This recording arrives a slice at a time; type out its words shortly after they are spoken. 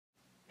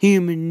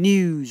Human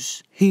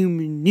news,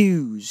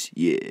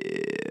 yeah.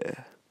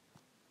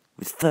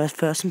 With first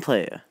person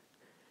player.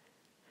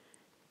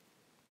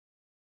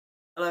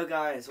 Hello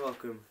guys,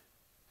 welcome.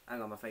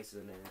 Hang on, my face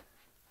isn't in it.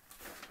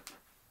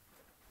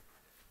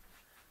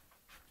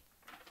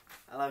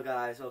 Hello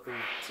guys, welcome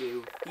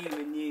to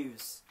Human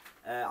News.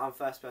 I'm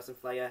first person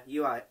player,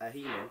 you are a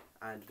human,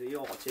 and you're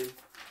watching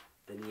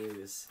the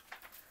news.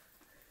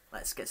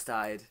 Let's get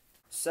started.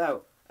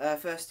 So,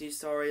 first news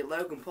story,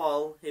 Logan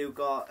Paul, who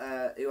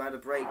had a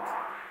break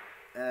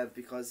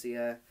because he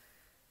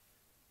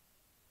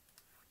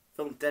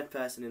filmed a dead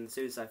person in the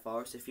suicide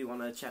forest. If you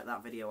want to check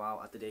that video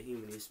out, I did a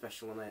Human News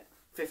special on it.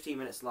 15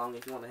 minutes long.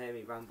 If you want to hear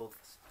me ramble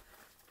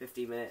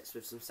 15 minutes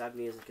with some sad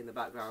music in the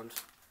background,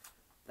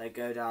 then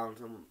go down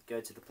and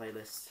go to the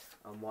playlist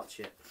and watch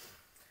it.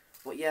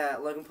 But yeah,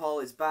 Logan Paul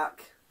is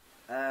back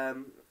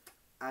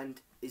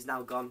and is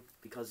now gone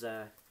because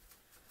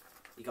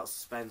he got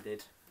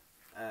suspended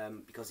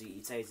because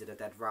he tased a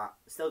dead rat.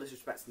 Still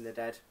disrespecting the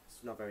dead.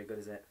 It's not very good,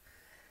 is it?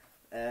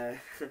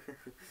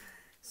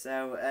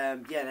 So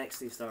yeah,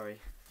 next news story.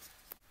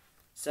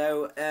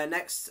 So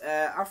next,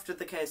 after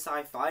the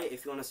KSI fight,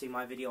 if you want to see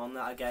my video on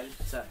that again,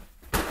 so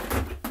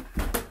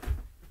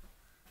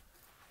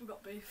we've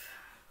got beef.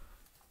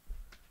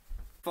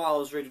 Before I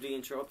was rudely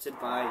interrupted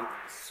by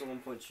someone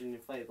punching an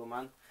inflatable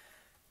man.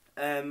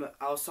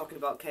 I was talking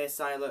about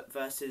KSI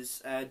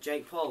versus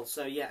Jake Paul.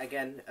 So yeah,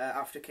 again,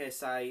 after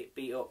KSI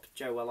beat up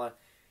Joe Weller,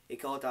 he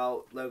called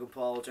out Logan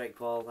Paul, Jake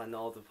Paul, and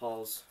all the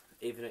Pauls,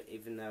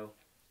 even though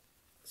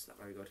it's not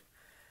very good.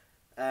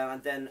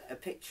 And then a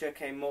picture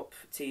came up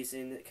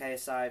teasing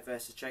KSI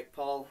versus Jake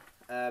Paul.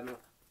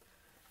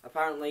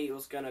 Apparently it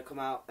was going to come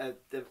out,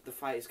 the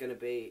fight is going to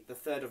be the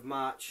 3rd of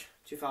March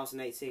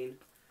 2018.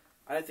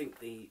 I don't think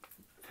the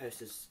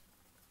poster's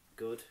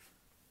good.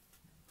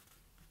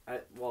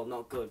 Well,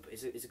 not good, but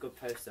it's a good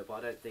poster, but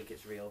I don't think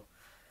it's real.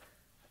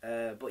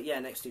 But yeah,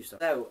 next news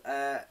story. So,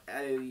 a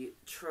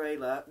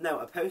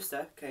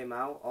poster came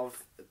out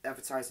of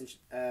advertising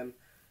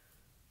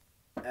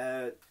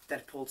Deadpool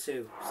 2. So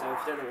if you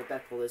don't know what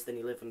Deadpool is, then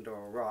you live under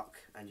a rock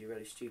and you're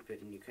really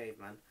stupid and you're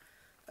caveman.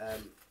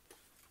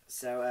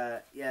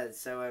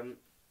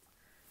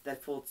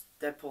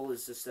 Deadpool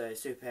is just a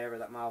superhero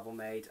that Marvel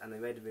made, and they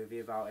made a movie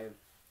about him.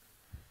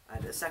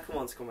 And a second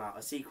one's come out,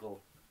 a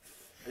sequel.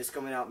 And it's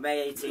coming out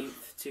May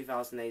 18th,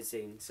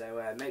 2018.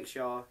 So make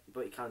sure you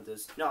put your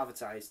calendars. Not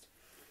advertised.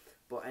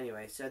 But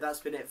anyway, so that's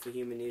been it for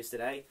Human News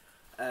today.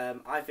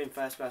 I've been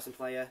first person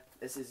player.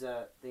 This is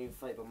the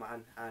inflatable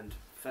man, and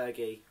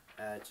Fergie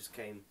just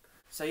came.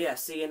 So yeah,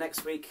 see you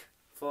next week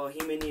for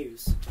Human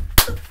News.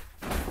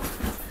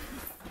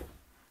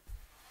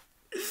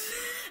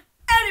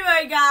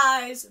 Anyway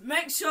guys,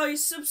 make sure you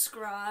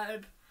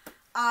subscribe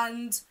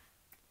and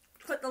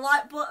click the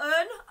like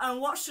button and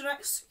watch the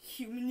next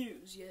Human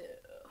News, yeah.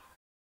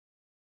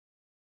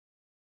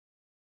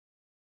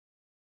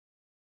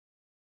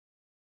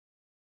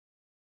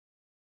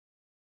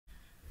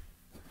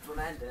 Do you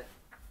want to end it?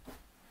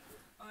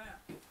 Oh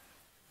yeah.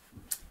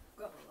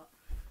 Got all that.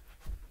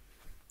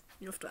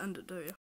 You have to end it, don't you?